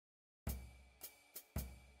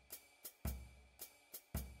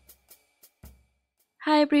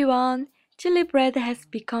Hi everyone! Chili bread has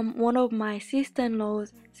become one of my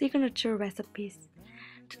sister-in-law's signature recipes.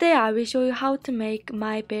 Today I will show you how to make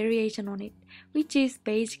my variation on it, which is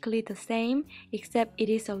basically the same except it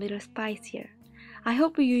is a little spicier. I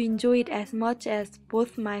hope you enjoy it as much as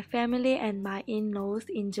both my family and my in-laws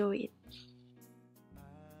enjoy it.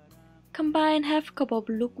 Combine half cup of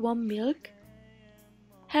lukewarm milk,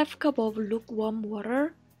 half cup of lukewarm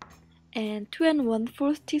water, and 2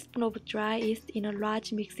 1/4 teaspoon of dry yeast in a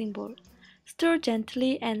large mixing bowl. Stir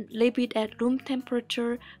gently and leave it at room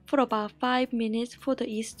temperature for about 5 minutes for the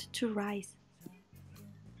yeast to rise.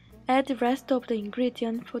 Add the rest of the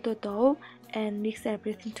ingredients for the dough and mix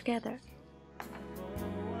everything together.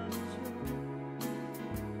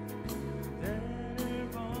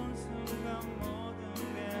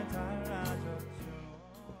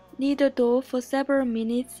 Knead the dough for several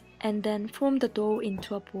minutes and then form the dough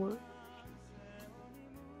into a ball.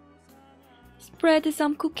 Spread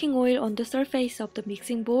some cooking oil on the surface of the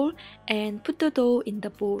mixing bowl and put the dough in the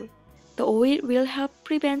bowl. The oil will help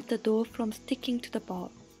prevent the dough from sticking to the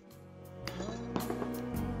bowl.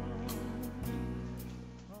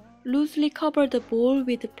 Loosely cover the bowl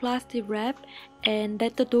with plastic wrap and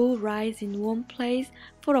let the dough rise in one place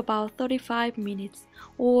for about 35 minutes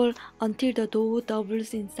or until the dough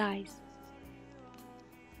doubles in size.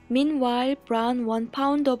 Meanwhile, brown 1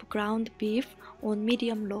 pound of ground beef on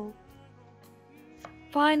medium-low.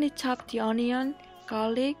 Finely chop the onion,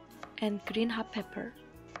 garlic, and green hot pepper.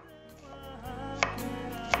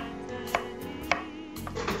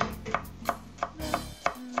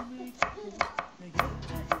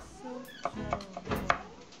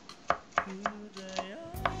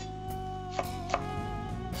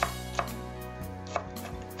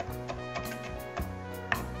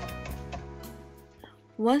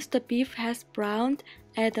 Once the beef has browned,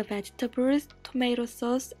 add the vegetables, tomato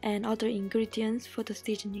sauce, and other ingredients for the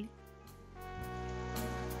seasoning.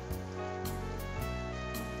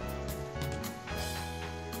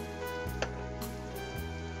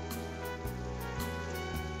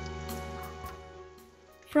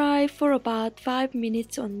 Fry for about 5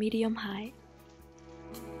 minutes on medium-high.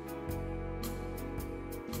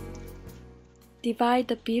 Divide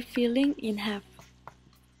the beef filling in half.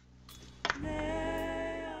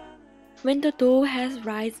 When the dough has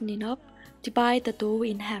risen enough, divide the dough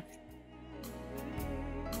in half.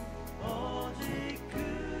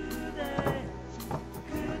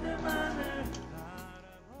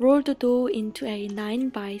 Roll the dough into a 9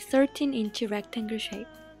 by 13 inch rectangle shape.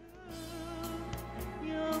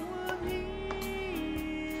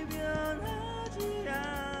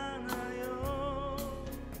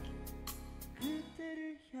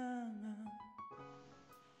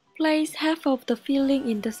 Place half of the filling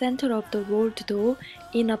in the center of the rolled dough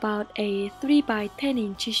in about a 3 by 10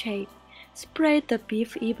 inch shape. Spread the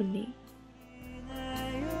beef evenly.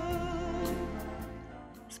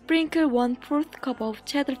 Sprinkle 1/4 cup of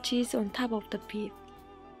cheddar cheese on top of the beef.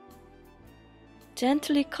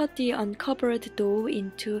 Gently cut the uncovered dough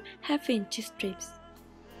into half-inch strips.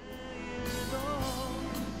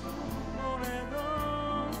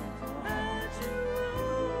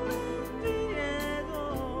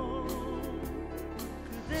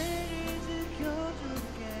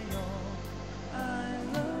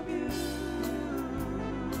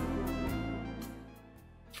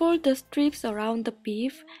 Fold the strips around the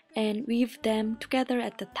beef and weave them together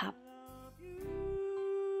at the top.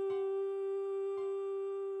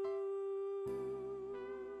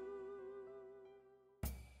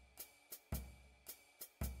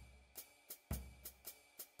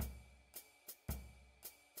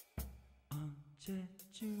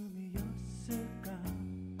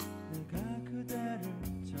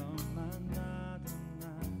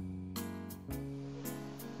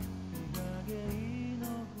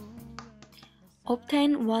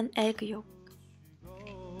 Obtain 1 egg yolk.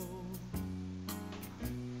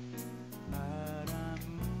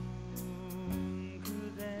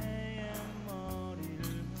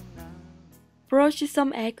 Brush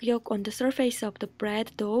some egg yolk on the surface of the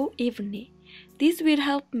bread dough evenly. This will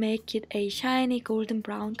help make it a shiny golden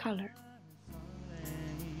brown color.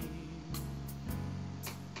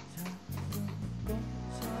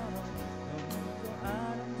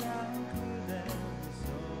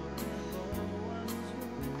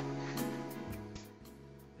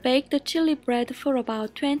 Bake the chili bread for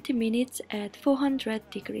about 20 minutes at 400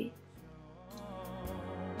 degrees.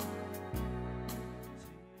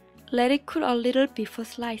 Let it cool a little before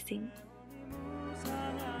slicing.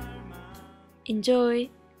 Enjoy!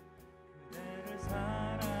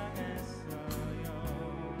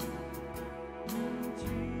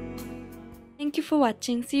 Thank you for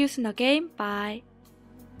watching. See you soon again. Bye.